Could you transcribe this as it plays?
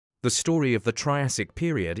The story of the Triassic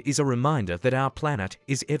period is a reminder that our planet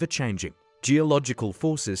is ever-changing. Geological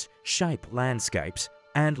forces shape landscapes,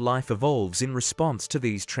 and life evolves in response to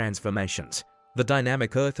these transformations. The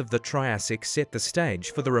dynamic Earth of the Triassic set the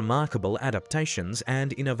stage for the remarkable adaptations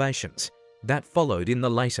and innovations that followed in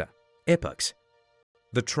the later epochs.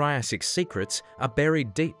 The Triassic secrets are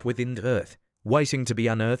buried deep within the Earth, waiting to be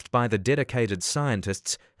unearthed by the dedicated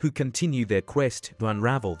scientists who continue their quest to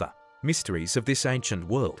unravel the mysteries of this ancient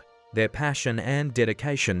world. Their passion and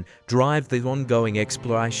dedication drive the ongoing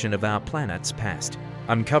exploration of our planet's past,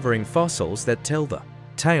 uncovering fossils that tell the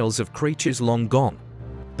tales of creatures long gone.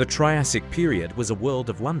 The Triassic period was a world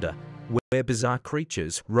of wonder, where bizarre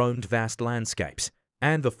creatures roamed vast landscapes,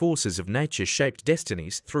 and the forces of nature shaped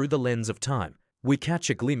destinies through the lens of time. We catch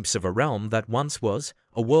a glimpse of a realm that once was,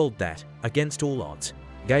 a world that, against all odds,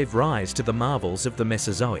 gave rise to the marvels of the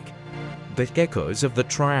Mesozoic. The echoes of the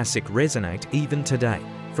Triassic resonate even today,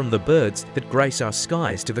 from the birds that grace our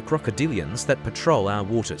skies to the crocodilians that patrol our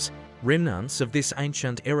waters. Remnants of this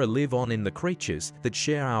ancient era live on in the creatures that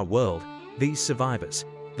share our world. These survivors,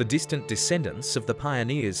 the distant descendants of the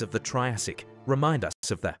pioneers of the Triassic, remind us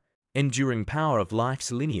of the enduring power of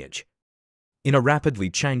life's lineage. In a rapidly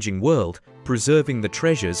changing world, preserving the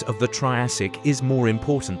treasures of the Triassic is more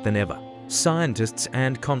important than ever. Scientists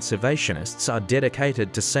and conservationists are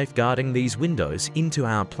dedicated to safeguarding these windows into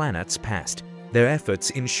our planet's past. Their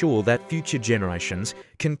efforts ensure that future generations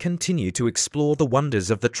can continue to explore the wonders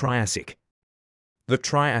of the Triassic. The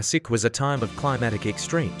Triassic was a time of climatic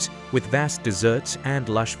extremes, with vast deserts and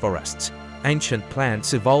lush forests. Ancient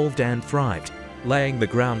plants evolved and thrived, laying the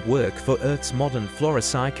groundwork for Earth's modern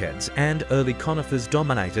flora-cycads, and early conifers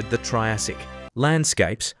dominated the Triassic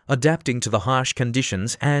landscapes, adapting to the harsh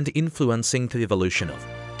conditions and influencing the evolution of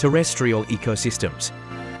terrestrial ecosystems.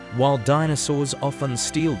 While dinosaurs often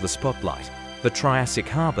steal the spotlight, the Triassic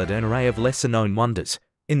harbored an array of lesser-known wonders.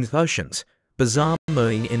 In the oceans, bizarre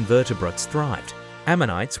marine invertebrates thrived.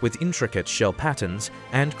 Ammonites with intricate shell patterns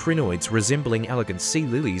and crinoids resembling elegant sea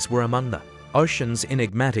lilies were among the ocean's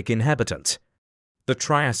enigmatic inhabitants. The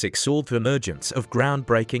Triassic saw the emergence of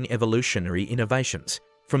groundbreaking evolutionary innovations.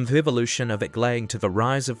 From the evolution of egglaying to the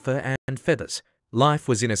rise of fur and feathers, life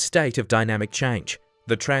was in a state of dynamic change.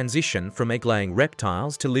 The transition from egg-laying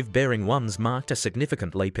reptiles to live-bearing ones marked a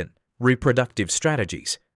significant leap in reproductive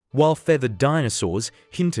strategies, while feathered dinosaurs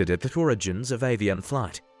hinted at the origins of avian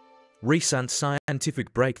flight. Recent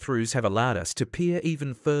scientific breakthroughs have allowed us to peer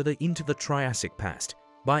even further into the Triassic past.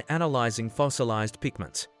 By analyzing fossilized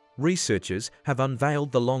pigments, researchers have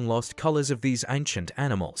unveiled the long-lost colors of these ancient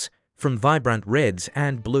animals. From vibrant reds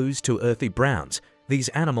and blues to earthy browns, these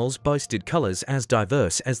animals boasted colors as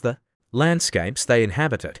diverse as the landscapes they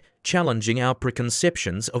inhabited, challenging our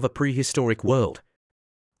preconceptions of a prehistoric world.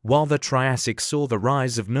 While the Triassic saw the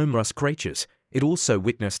rise of numerous creatures, it also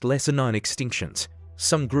witnessed lesser-known extinctions.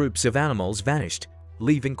 Some groups of animals vanished,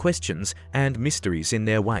 leaving questions and mysteries in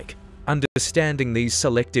their wake. Understanding these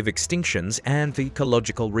selective extinctions and the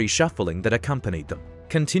ecological reshuffling that accompanied them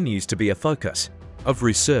continues to be a focus of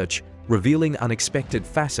research, revealing unexpected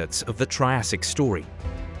facets of the Triassic story.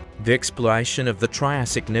 The exploration of the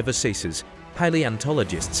Triassic never ceases.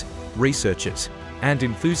 Paleontologists, researchers, and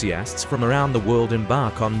enthusiasts from around the world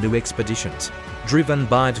embark on new expeditions, driven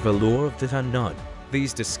by the allure of the unknown.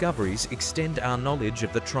 These discoveries extend our knowledge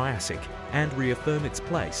of the Triassic and reaffirm its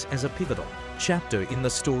place as a pivotal chapter in the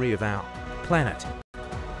story of our planet.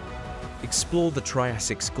 Explore the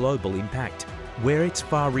Triassic's global impact, where its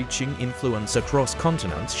far-reaching influence across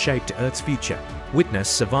continents shaped Earth's future. Witness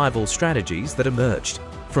survival strategies that emerged,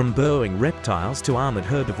 from burrowing reptiles to armored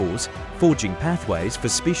herbivores, forging pathways for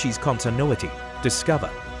species continuity. Discover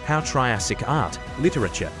how Triassic art,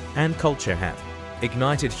 literature, and culture have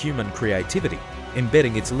ignited human creativity,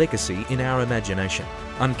 embedding its legacy in our imagination.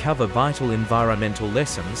 Uncover vital environmental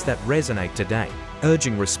lessons that resonate today,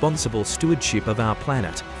 urging responsible stewardship of our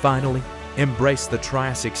planet. Finally, embrace the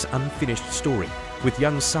Triassic's unfinished story, with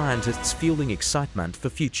young scientists fueling excitement for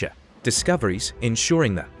future discoveries,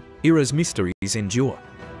 ensuring the era's mysteries endure.